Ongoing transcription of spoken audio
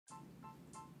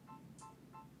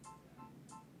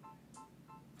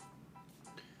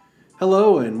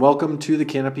Hello, and welcome to the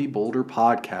Canopy Boulder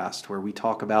podcast, where we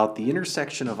talk about the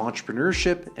intersection of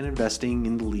entrepreneurship and investing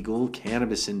in the legal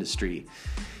cannabis industry.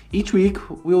 Each week,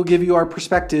 we will give you our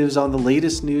perspectives on the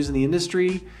latest news in the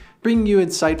industry, bringing you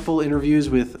insightful interviews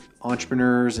with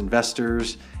entrepreneurs,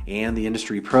 investors, and the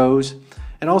industry pros,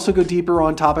 and also go deeper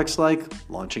on topics like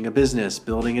launching a business,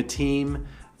 building a team,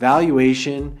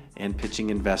 valuation, and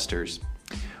pitching investors.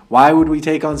 Why would we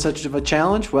take on such of a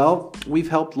challenge? Well, we've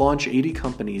helped launch 80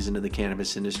 companies into the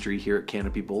cannabis industry here at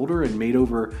Canopy Boulder and made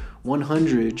over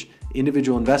 100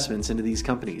 individual investments into these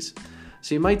companies.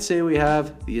 So you might say we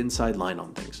have the inside line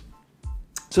on things.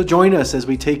 So join us as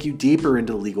we take you deeper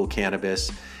into legal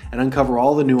cannabis and uncover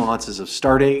all the nuances of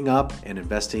starting up and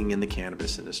investing in the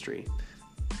cannabis industry.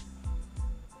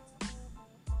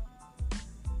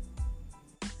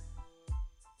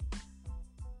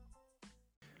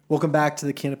 Welcome back to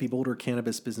the Canopy Boulder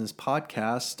Cannabis Business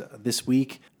Podcast. This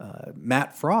week,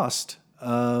 Matt Frost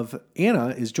of Anna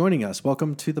is joining us.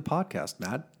 Welcome to the podcast,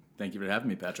 Matt. Thank you for having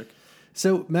me, Patrick.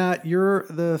 So, Matt, you're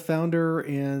the founder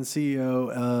and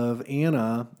CEO of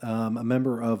Anna, a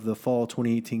member of the Fall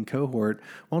 2018 cohort.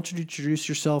 Why don't you introduce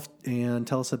yourself and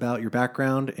tell us about your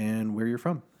background and where you're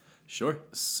from? Sure.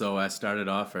 So I started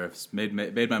off, or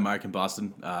made my mark in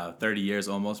Boston 30 years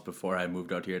almost before I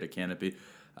moved out here to Canopy.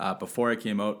 Before I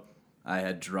came out, I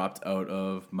had dropped out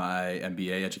of my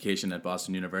MBA education at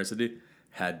Boston University,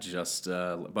 had just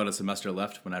about a semester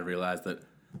left when I realized that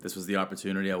this was the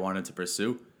opportunity I wanted to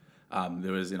pursue.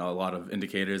 There was, a lot of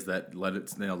indicators that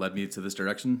led me to this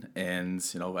direction, and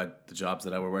the jobs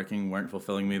that I were working weren't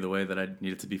fulfilling me the way that I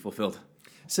needed to be fulfilled.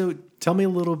 So tell me a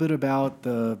little bit about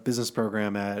the business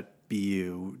program at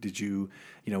BU. Did you,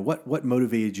 what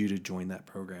motivated you to join that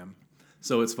program?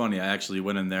 So it's funny, I actually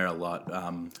went in there a lot,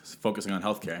 focusing on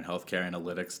healthcare and healthcare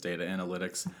analytics, data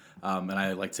analytics, and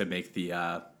I like to make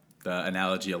the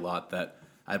analogy a lot that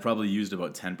I probably used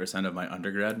about 10% of my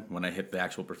undergrad when I hit the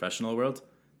actual professional world,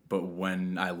 but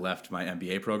when I left my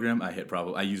MBA program,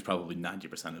 I used probably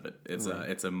 90% of it. It's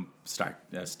a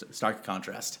stark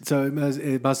contrast. So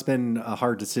it must have been a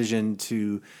hard decision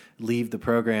to leave the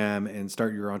program and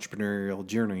start your entrepreneurial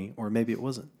journey, or maybe it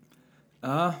wasn't.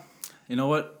 You know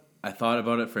what? I thought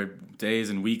about it for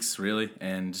days and weeks, really,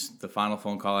 and the final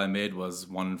phone call I made was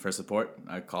one for support.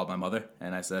 I called my mother,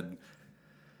 and I said,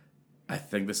 I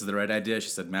think this is the right idea.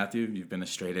 She said, Matthew, you've been a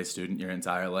straight-A student your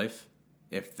entire life.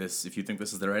 If you think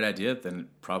this is the right idea, then it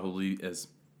probably is.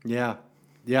 Yeah,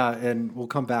 and we'll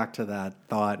come back to that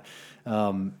thought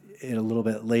in a little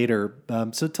bit later.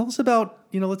 So tell us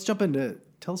about, tell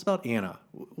us about Anna.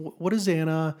 What is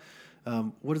Anna?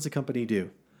 What does the company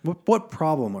do? What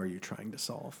problem are you trying to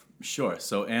solve? Sure.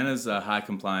 So Anna's a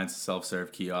high-compliance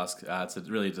self-serve kiosk. It's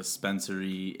really a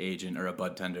dispensary agent or a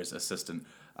bud tender's assistant.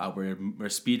 We're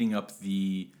speeding up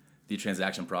the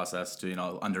transaction process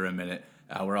to under a minute.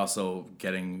 We're also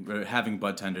having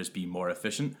bud tenders be more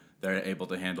efficient. They're able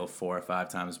to handle 4 or 5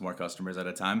 times more customers at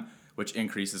a time, which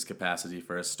increases capacity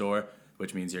for a store,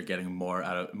 which means you're getting more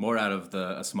out of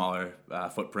a smaller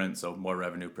footprint, so more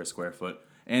revenue per square foot.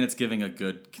 And it's giving a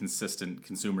good, consistent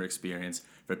consumer experience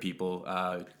for people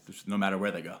no matter where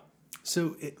they go.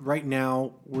 So right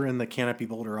now, we're in the Canopy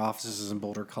Boulder offices in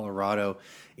Boulder, Colorado,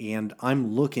 and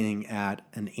I'm looking at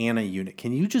an Anna unit.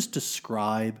 Can you just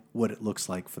describe what it looks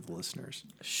like for the listeners?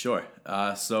 Sure.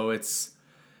 So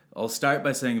I'll start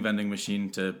by saying vending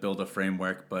machine to build a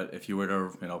framework, but if you were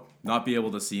to not be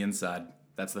able to see inside,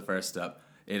 that's the first step.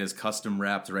 It is custom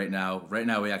wrapped right now. Right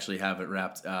now, we actually have it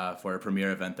wrapped for a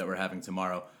premiere event that we're having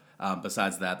tomorrow.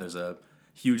 Besides that, there's a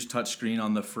huge touchscreen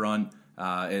on the front.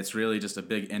 It's really just a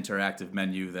big interactive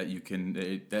menu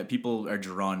that people are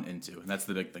drawn into, and that's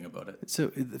the big thing about it.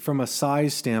 So, from a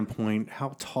size standpoint,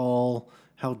 how tall,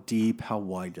 how deep, how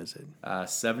wide is it?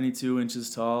 72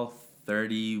 inches tall,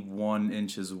 31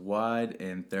 inches wide,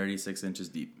 and 36 inches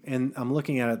deep. And I'm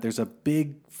looking at it, there's a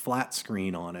big flat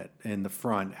screen on it in the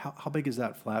front. How big is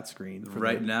that flat screen?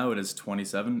 Right now it is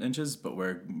 27 inches, but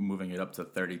we're moving it up to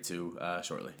 32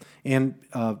 shortly. And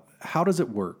how does it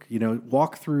work?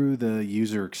 Walk through the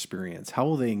user experience. How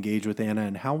will they engage with Anna,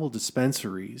 and how will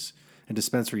dispensaries and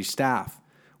dispensary staff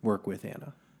work with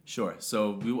Anna? Sure.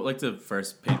 So we would like to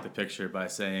first paint the picture by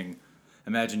saying,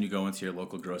 imagine you go into your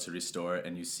local grocery store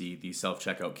and you see the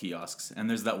self-checkout kiosks, and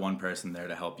there's that one person there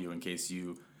to help you in case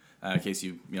you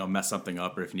mess something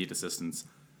up or if you need assistance.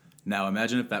 Now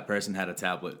imagine if that person had a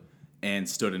tablet and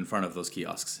stood in front of those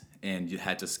kiosks, and they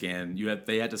had to scan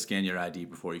your ID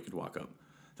before you could walk up.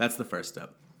 That's the first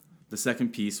step. The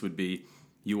second piece would be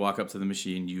you walk up to the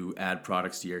machine, you add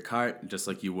products to your cart just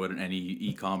like you would on any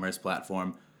e-commerce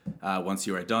platform. Once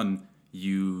you are done,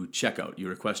 you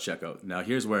request checkout. Now,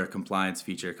 here's where a compliance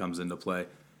feature comes into play,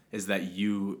 is that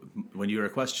when you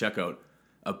request checkout,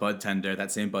 a bud tender,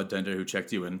 that same bud tender who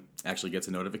checked you in, actually gets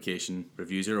a notification,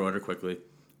 reviews your order quickly,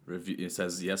 it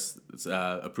says, yes, it's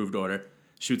approved order,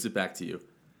 shoots it back to you.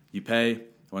 You pay.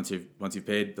 Once you've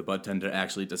paid, the bud tender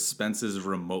actually dispenses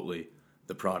remotely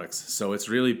the products. So it's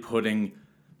really putting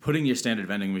your standard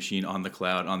vending machine on the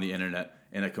cloud, on the internet,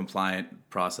 in a compliant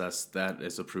process that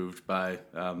is approved by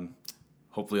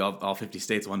hopefully all 50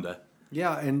 states one day.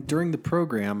 Yeah, and during the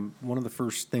program, one of the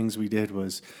first things we did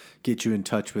was get you in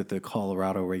touch with the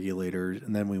Colorado regulators,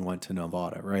 and then we went to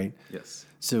Nevada, right? Yes.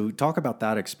 So talk about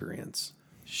that experience.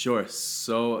 Sure.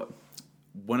 So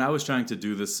when I was trying to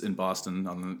do this in Boston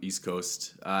on the East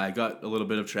Coast, I got a little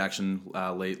bit of traction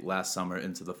late last summer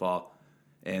into the fall,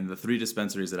 and the 3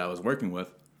 dispensaries that I was working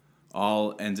with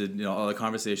all ended, all the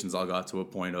conversations all got to a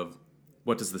point of,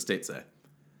 what does the state say?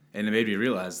 And it made me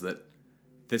realize that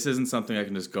this isn't something I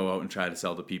can just go out and try to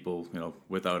sell to people,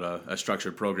 without a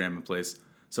structured program in place.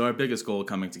 So our biggest goal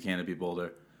coming to Canopy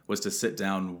Boulder was to sit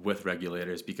down with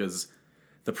regulators, because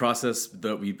the process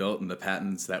that we built and the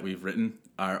patents that we've written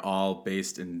are all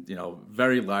based in,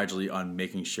 very largely on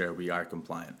making sure we are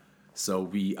compliant. So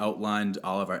we outlined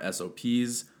all of our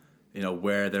SOPs,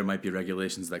 where there might be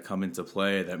regulations that come into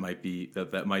play that might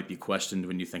be questioned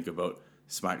when you think about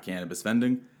smart cannabis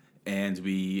vending, and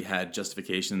we had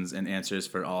justifications and answers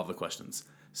for all of the questions.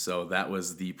 So that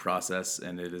was the process,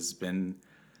 and it has been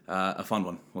a fun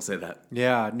one. We'll say that.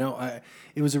 Yeah, no,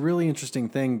 it was a really interesting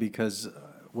thing, because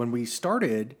when we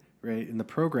started right in the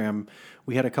program,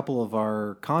 we had a couple of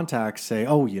our contacts say,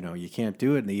 "Oh, you can't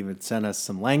do it," and they even sent us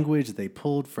some language they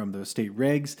pulled from the state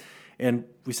regs. And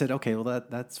we said, okay, well,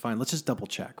 that's fine. Let's just double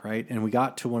check, right? And we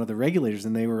got to one of the regulators,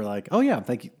 and they were like, oh, yeah,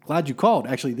 thank you. Glad you called.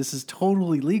 Actually, this is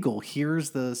totally legal.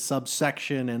 Here's the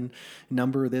subsection and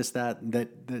number this,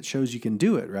 that shows you can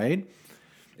do it, right?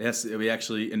 Yes, we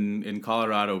actually, in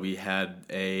Colorado, we had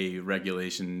a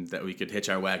regulation that we could hitch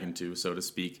our wagon to, so to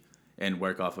speak, and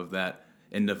work off of that.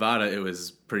 In Nevada, it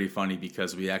was pretty funny,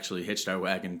 because we actually hitched our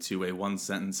wagon to a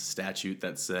one-sentence statute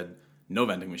that said no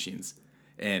vending machines.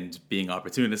 And being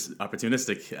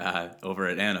opportunistic over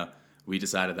at Anna, we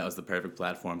decided that was the perfect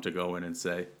platform to go in and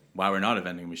say why we're not a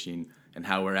vending machine and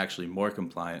how we're actually more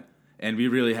compliant. And we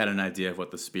really had an idea of what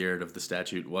the spirit of the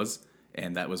statute was,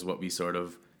 and that was what we sort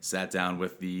of sat down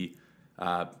with the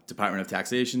Department of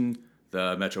Taxation,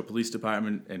 the Metro Police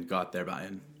Department, and got their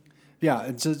buy-in. Yeah,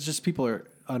 it's just people are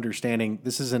understanding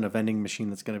this isn't a vending machine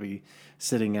that's going to be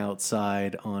sitting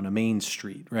outside on a main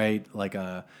street, right? Like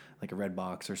a Red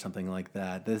Box or something like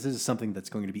that. This is something that's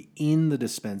going to be in the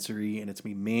dispensary, and it's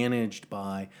going to be managed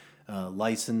by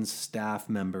licensed staff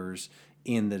members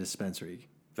in the dispensary.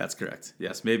 That's correct.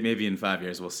 Yes, maybe in 5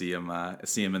 years we'll see him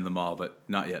in the mall, but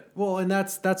not yet. Well, and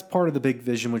that's part of the big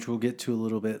vision, which we'll get to a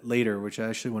little bit later, which I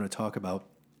actually want to talk about.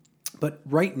 But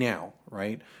right now,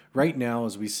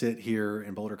 as we sit here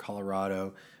in Boulder,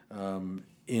 Colorado,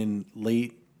 in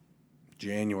late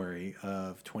January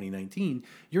of 2019,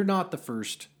 you're not the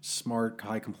first smart,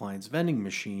 high-compliance vending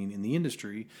machine in the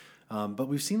industry, but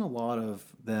we've seen a lot of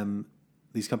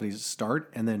these companies start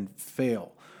and then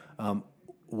fail.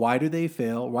 Why do they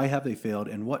fail? Why have they failed?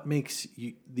 And what makes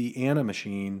the Anna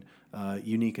machine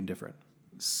unique and different?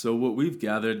 So what we've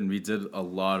gathered, and we did a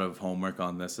lot of homework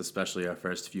on this, especially our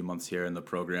first few months here in the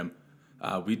program,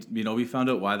 we found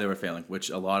out why they were failing, which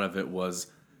a lot of it was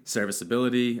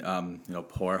serviceability,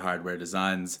 poor hardware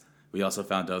designs. We also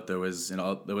found out there was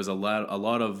a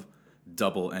lot of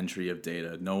double entry of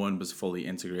data. No one was fully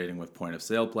integrating with point of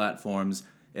sale platforms.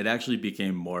 It actually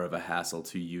became more of a hassle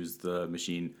to use the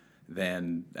machine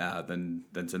than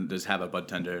to just have a bud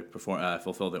tender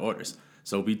fulfill the orders.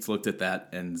 So we looked at that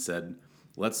and said,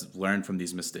 let's learn from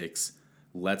these mistakes.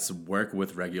 Let's work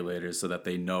with regulators so that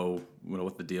they know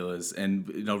what the deal is. And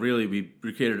really,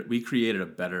 we created a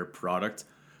better product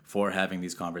for having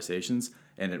these conversations,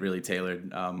 and it really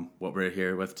tailored what we're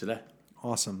here with today.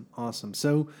 Awesome.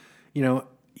 So,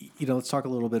 let's talk a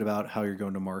little bit about how you're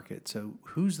going to market. So,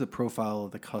 who's the profile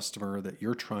of the customer that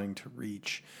you're trying to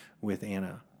reach with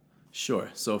Anna? Sure.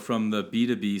 So, from the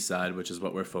B2B side, which is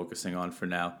what we're focusing on for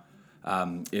now,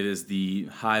 it is the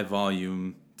high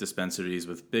volume dispensaries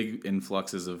with big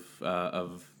influxes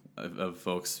of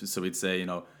folks. So we'd say,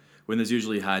 when there's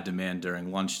usually high demand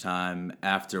during lunchtime,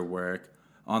 after work,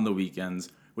 on the weekends,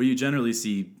 where you generally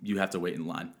see you have to wait in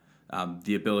line.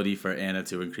 The ability for Anna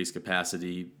to increase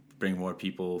capacity, bring more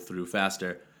people through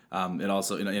faster. It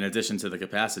also, in addition to the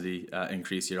capacity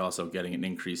increase, you're also getting an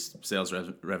increased sales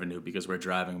revenue because we're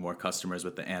driving more customers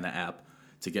with the Anna app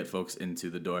to get folks into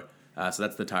the door. So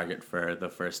that's the target for the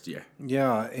first year.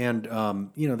 Yeah, and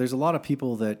there's a lot of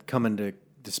people that come into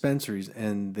dispensaries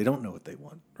and they don't know what they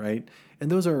want, right? And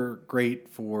those are great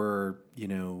for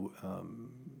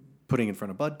putting in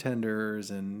front of bud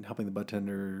tenders and helping the bud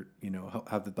tender,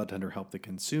 have the bud tender help the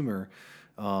consumer.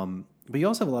 But you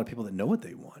also have a lot of people that know what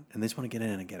they want and they just want to get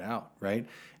in and get out, right?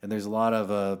 And there's a lot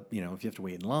of, if you have to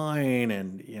wait in line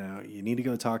and, you need to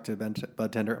go talk to a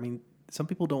bud tender. I mean, some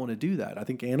people don't want to do that. I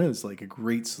think Anna is like a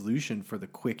great solution for the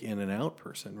quick in and out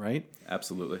person, right?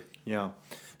 Absolutely. Yeah.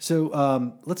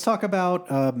 So let's talk about,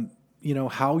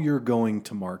 how you're going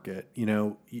to market.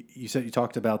 You said you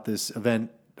talked about this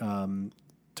event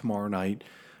tomorrow night.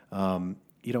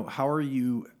 How are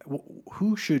you,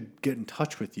 who should get in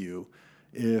touch with you?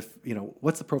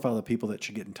 What's the profile of the people that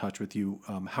should get in touch with you?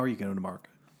 How are you going to market?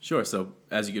 Sure. So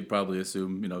as you could probably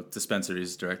assume,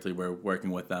 dispensaries directly, we're working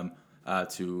with them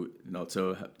to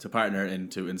partner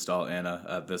and to install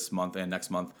Anna this month and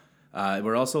next month.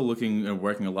 We're also looking and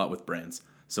working a lot with brands.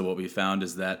 So what we found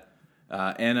is that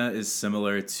Anna is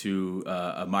similar to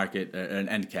a market, an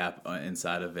end cap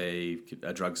inside of a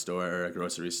drugstore or a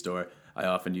grocery store. I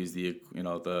often use the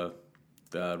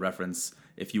reference.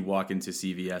 If you walk into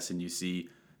CVS and you see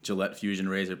Gillette Fusion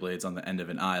razor blades on the end of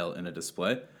an aisle in a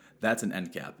display, that's an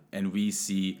end cap. And we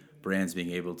see brands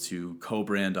being able to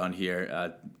co-brand on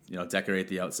here, decorate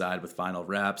the outside with vinyl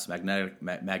wraps,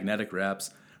 magnetic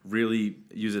wraps, really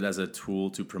use it as a tool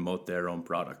to promote their own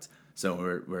product.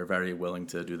 So we're very willing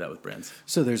to do that with brands.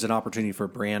 So there's an opportunity for a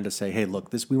brand to say, hey,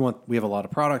 look, we have a lot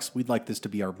of products. We'd like this to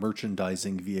be our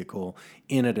merchandising vehicle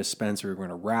in a dispensary. We're going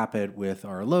to wrap it with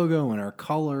our logo and our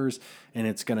colors, and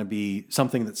it's going to be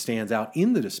something that stands out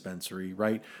in the dispensary,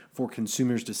 right, for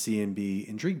consumers to see and be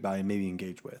intrigued by and maybe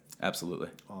engage with. Absolutely.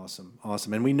 Awesome.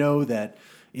 And we know that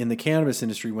in the cannabis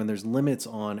industry, when there's limits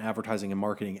on advertising and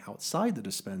marketing outside the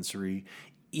dispensary,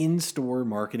 in-store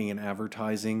marketing and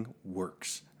advertising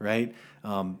works, right?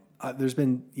 There's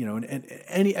been,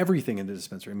 everything in the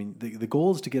dispensary. I mean, the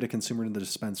goal is to get a consumer in the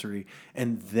dispensary,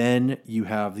 and then you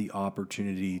have the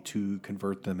opportunity to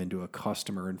convert them into a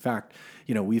customer. In fact,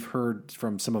 we've heard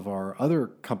from some of our other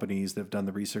companies that have done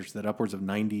the research that upwards of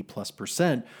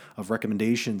 90+% of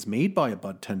recommendations made by a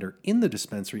bud tender in the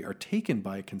dispensary are taken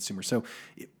by a consumer. So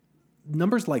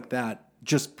numbers like that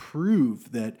just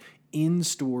prove that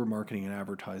in-store marketing and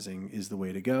advertising is the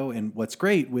way to go. And what's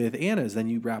great with Anna is then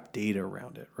you wrap data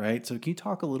around it, right? So can you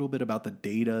talk a little bit about the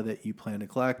data that you plan to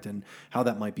collect and how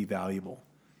that might be valuable?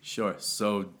 Sure.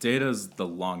 So data is the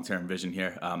long-term vision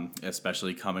here,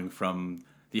 especially coming from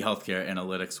the healthcare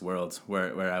analytics world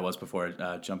where I was before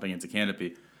jumping into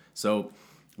Canopy. So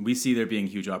we see there being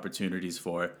huge opportunities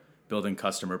for building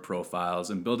customer profiles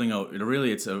and building out,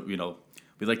 really it's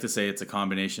we like to say it's a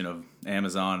combination of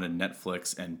Amazon and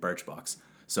Netflix and Birchbox.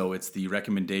 So it's the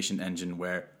recommendation engine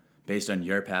where, based on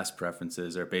your past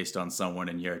preferences or based on someone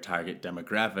in your target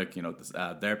demographic,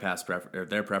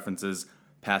 their preferences,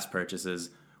 past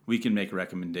purchases, we can make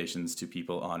recommendations to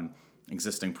people on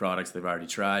existing products they've already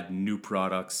tried, new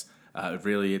products.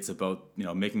 Really, it's about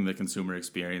making the consumer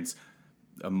experience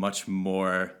a much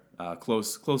more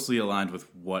closely aligned with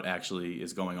what actually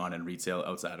is going on in retail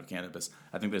outside of cannabis.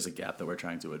 I think there's a gap that we're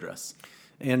trying to address.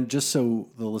 And just so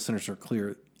the listeners are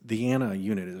clear, the Anna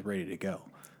unit is ready to go.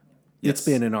 Yes. It's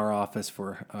been in our office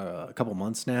for a couple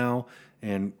months now,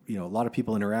 and a lot of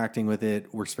people interacting with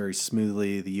it. Works very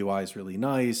smoothly. The UI is really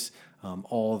nice.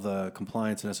 All the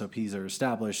compliance and SOPs are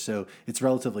established, so it's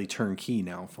relatively turnkey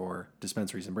now for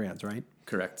dispensaries and brands, right?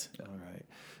 Correct. Yeah. All right.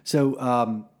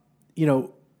 So,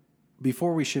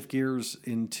 before we shift gears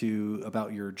into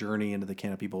about your journey into the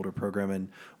Canopy Boulder program and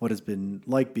what has been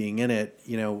like being in it,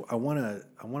 I want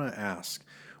to ask,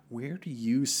 where do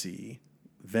you see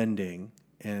vending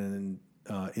and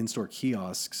in-store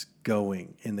kiosks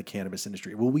going in the cannabis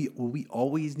industry? Will we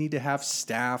always need to have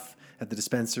staff at the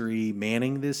dispensary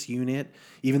manning this unit,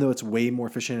 even though it's way more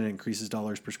efficient and increases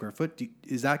dollars per square foot?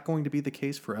 Is that going to be the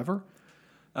case forever?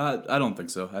 I don't think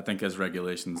so. I think as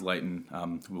regulations lighten,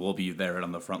 we'll be there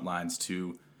on the front lines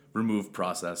to remove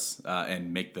process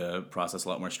and make the process a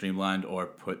lot more streamlined, or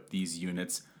put these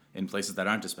units in places that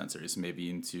aren't dispensaries, maybe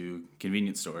into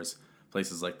convenience stores,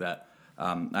 places like that.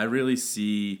 I really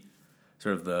see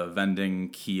sort of the vending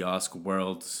kiosk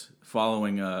world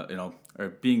following or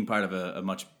being part of a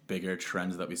much bigger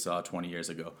trend that we saw 20 years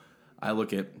ago. I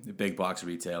look at big box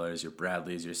retailers, your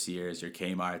Bradleys, your Sears, your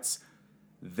Kmarts.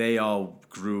 They all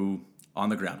grew on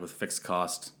the ground with fixed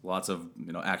cost, lots of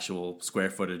actual square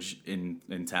footage in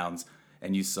towns,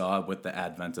 and you saw with the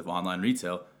advent of online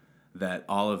retail that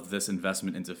all of this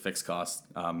investment into fixed cost,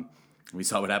 we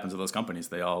saw what happened to those companies.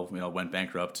 They all went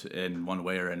bankrupt in one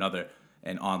way or another,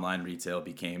 and online retail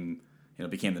became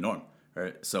the norm.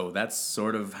 Right? So that's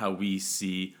sort of how we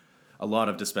see a lot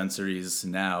of dispensaries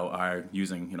now are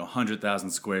using 100,000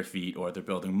 square feet, or they're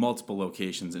building multiple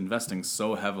locations, investing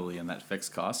so heavily in that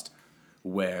fixed cost,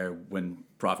 where when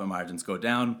profit margins go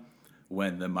down,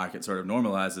 when the market sort of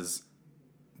normalizes,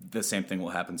 the same thing will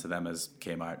happen to them as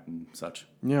Kmart and such.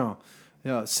 Yeah.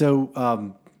 So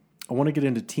I want to get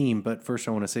into team, but first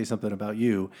I want to say something about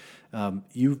you.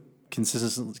 You've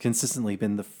consistently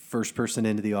been the first person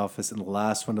into the office and the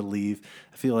last one to leave.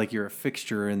 I feel like you're a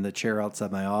fixture in the chair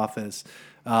outside my office.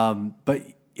 And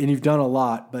you've done a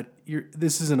lot, but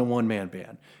this isn't a one-man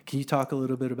band. Can you talk a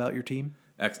little bit about your team?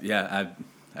 Yeah,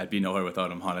 I'd be nowhere without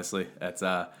them, honestly.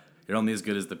 You're only as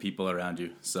good as the people around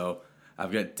you. So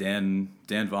I've got Dan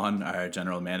Vaughn, our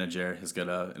general manager, has got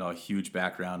a huge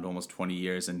background, almost 20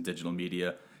 years in digital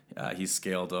media. He's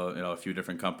scaled a few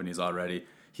different companies already.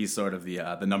 He's sort of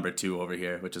the number two over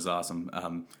here, which is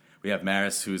awesome. We have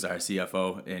Maris, who's our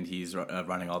CFO, and he's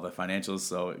running all the financials,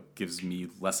 so it gives me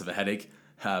less of a headache.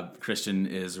 Christian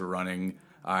is running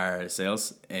our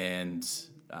sales, and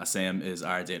Sam is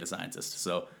our data scientist.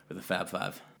 So we're the Fab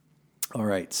Five. All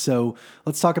right, so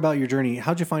let's talk about your journey.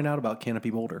 How'd you find out about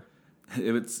Canopy Boulder?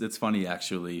 It's funny,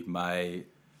 actually.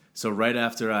 So right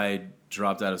after I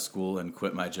dropped out of school and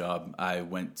quit my job, I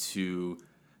went to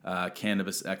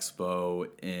Cannabis Expo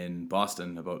in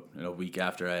Boston about a week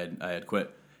after I had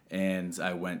quit, and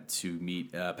I went to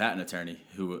meet a patent attorney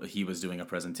he was doing a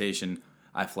presentation.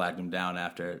 I flagged him down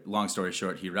after. Long story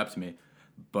short, he repped me,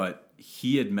 but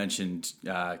he had mentioned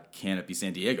Canopy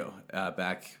San Diego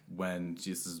back when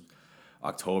this is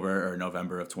October or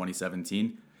November of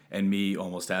 2017. And me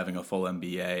almost having a full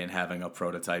MBA and having a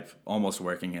prototype almost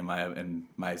working in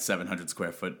my 700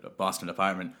 square foot Boston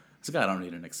apartment. I was like, I don't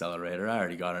need an accelerator. I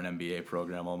already got an MBA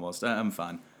program almost. I'm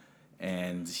fine.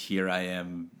 And here I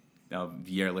am a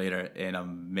year later, and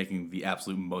I'm making the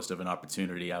absolute most of an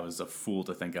opportunity I was a fool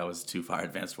to think I was too far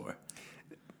advanced for.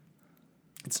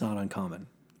 It's not uncommon.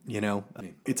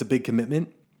 It's a big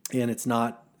commitment, and it's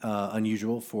not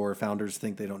unusual for founders to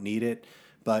think they don't need it.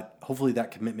 But hopefully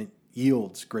that commitment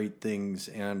yields great things,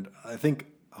 and I think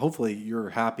hopefully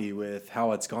you're happy with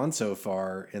how it's gone so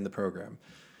far in the program.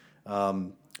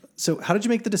 So how did you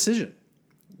make the decision?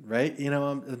 Right?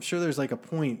 I'm sure there's like a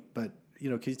point, but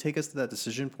can you take us to that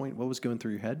decision point? What was going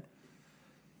through your head?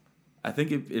 I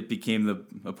think it became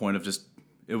a point of just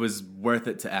it was worth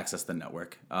it to access the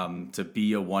network, to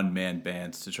be a one-man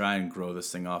band, to try and grow this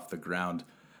thing off the ground.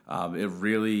 It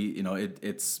really,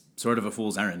 it's sort of a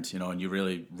fool's errand, and you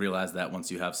really realize that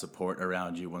once you have support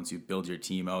around you, once you build your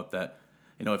team out, that,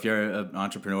 if you're an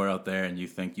entrepreneur out there and you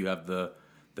think you have the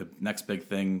next big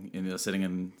thing, sitting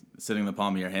in the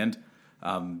palm of your hand,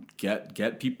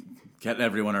 get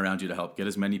everyone around you to help. Get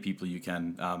as many people you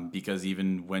can, because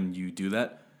even when you do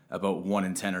that, about 1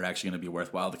 in 10 are actually going to be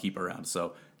worthwhile to keep around.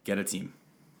 So get a team.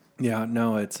 Yeah,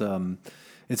 no, it's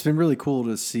been really cool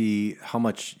to see how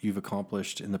much you've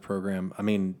accomplished in the program. I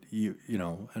mean,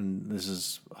 and this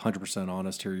is 100%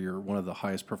 honest here, you're one of the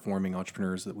highest performing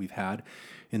entrepreneurs that we've had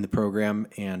in the program,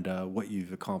 and what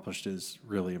you've accomplished is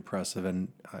really impressive, and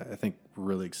I think we're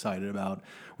really excited about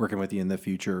working with you in the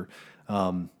future.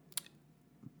 So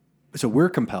we're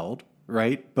compelled,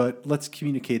 right? But let's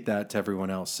communicate that to everyone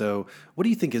else. So what do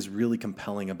you think is really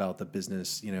compelling about the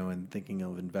business, and thinking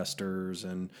of investors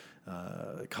and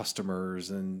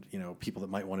customers and, people that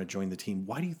might want to join the team?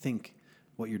 Why do you think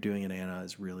what you're doing at Anna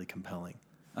is really compelling?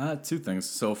 Two things.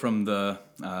 So from the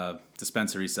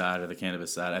dispensary side or the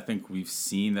cannabis side, I think we've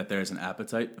seen that there's an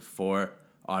appetite for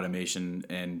automation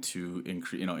and to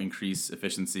increase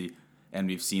efficiency. And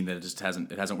we've seen that it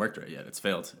hasn't worked right yet. It's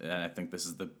failed. And I think this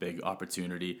is the big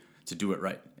opportunity to do it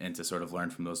right and to sort of learn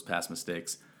from those past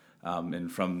mistakes. And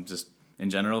from just in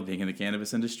general, being in the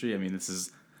cannabis industry, I mean, this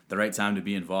is the right time to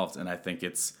be involved. And I think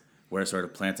we're sort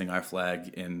of planting our flag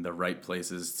in the right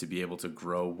places to be able to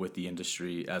grow with the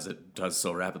industry as it does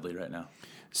so rapidly right now.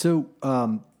 So,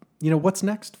 what's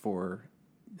next for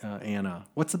Anna?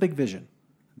 What's the big vision?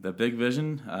 The big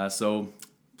vision? So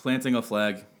planting a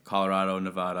flag, Colorado,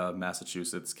 Nevada,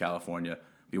 Massachusetts, California.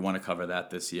 We want to cover that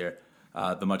this year.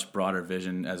 The much broader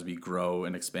vision as we grow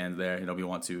and expand there, we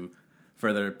want to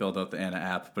further build out the Anna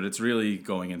app, but it's really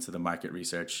going into the market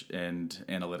research and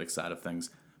analytics side of things.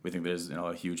 We think there's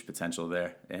a huge potential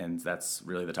there, and that's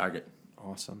really the target.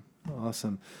 Awesome.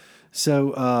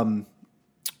 So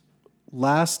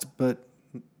last but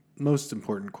most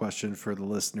important question for the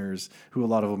listeners, who a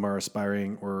lot of them are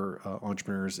aspiring or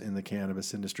entrepreneurs in the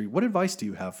cannabis industry. What advice do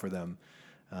you have for them,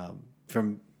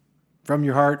 from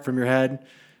your heart, from your head,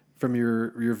 from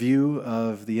your view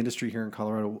of the industry here in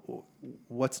Colorado?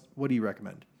 what do you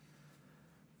recommend?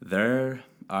 There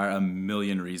are a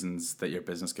million reasons that your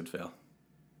business could fail.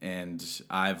 And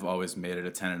I've always made it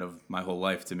a tenet of my whole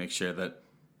life to make sure that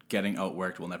getting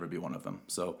outworked will never be one of them.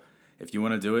 So if you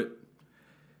want to do it,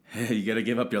 you got to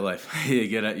give up your life.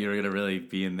 You're going to really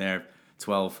be in there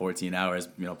 12, 14 hours.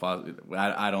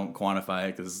 I don't quantify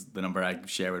it because the number I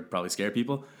share would probably scare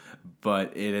people,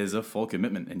 but it is a full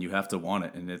commitment and you have to want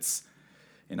it. And it's,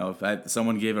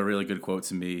 someone gave a really good quote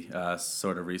to me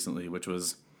sort of recently, which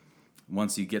was,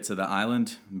 once you get to the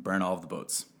island, burn all of the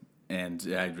boats. And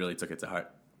I really took it to heart.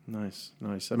 Nice.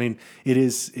 I mean, it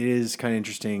is kind of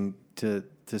interesting to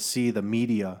see the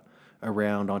media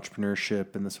around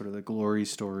entrepreneurship and the sort of the glory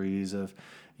stories of,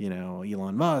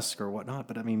 Elon Musk or whatnot.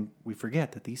 But I mean, we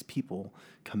forget that these people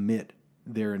commit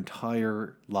their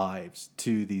entire lives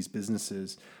to these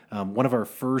businesses. One of our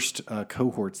first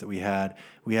cohorts that we had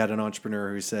an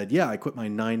entrepreneur who said, I quit my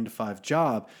 9-to-5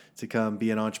 job to come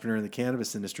be an entrepreneur in the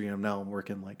cannabis industry. And I'm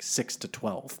working like 6 to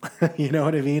 12. You know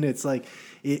what I mean? It's like,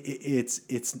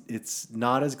 it's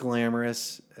not as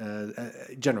glamorous.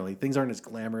 Generally, things aren't as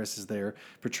glamorous as they're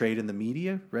portrayed in the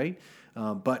media, right?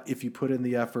 But if you put in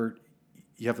the effort,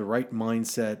 you have the right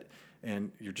mindset,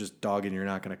 and you're just dogging, you're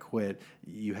not going to quit,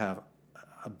 you have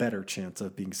a better chance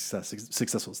of being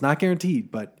successful. It's not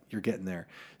guaranteed, but you're getting there.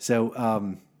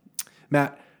 So,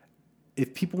 Matt,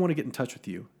 if people want to get in touch with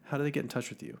you, how do they get in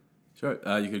touch with you? Sure.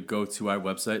 You could go to our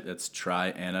website. That's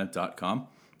tryanna.com.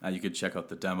 You could check out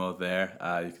the demo there.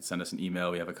 You could send us an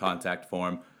email. We have a contact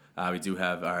form. We do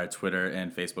have our Twitter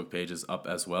and Facebook pages up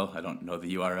as well. I don't know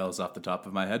the URLs off the top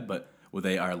of my head, but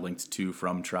they are linked to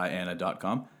from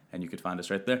tryanna.com, and you could find us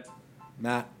right there.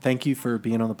 Matt, thank you for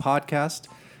being on the podcast.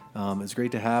 It's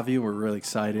great to have you. We're really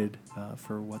excited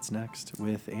for what's next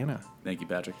with Anna. Thank you,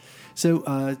 Patrick.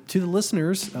 So to the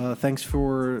listeners, thanks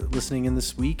for listening in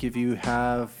this week. If you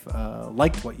have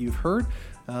liked what you've heard,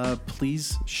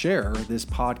 please share this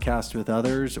podcast with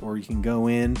others, or you can go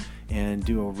in and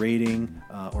do a rating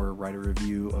or write a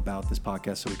review about this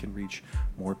podcast so we can reach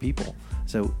more people.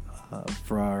 So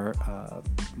for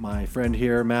my friend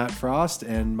here, Matt Frost,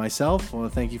 and myself, I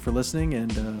want to thank you for listening,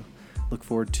 and look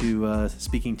forward to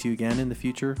speaking to you again in the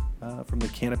future from the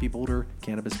Canopy Boulder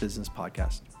Cannabis Business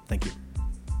Podcast. Thank you.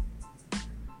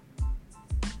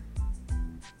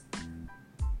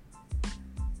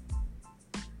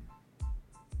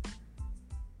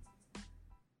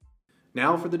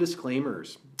 Now for the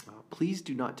disclaimers. Please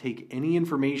do not take any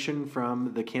information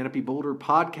from the Canopy Boulder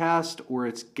podcast or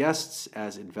its guests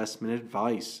as investment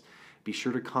advice. Be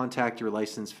sure to contact your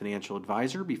licensed financial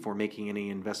advisor before making any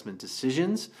investment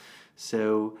decisions.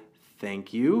 So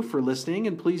thank you for listening,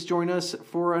 and please join us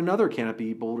for another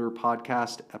Canopy Boulder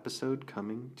podcast episode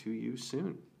coming to you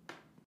soon.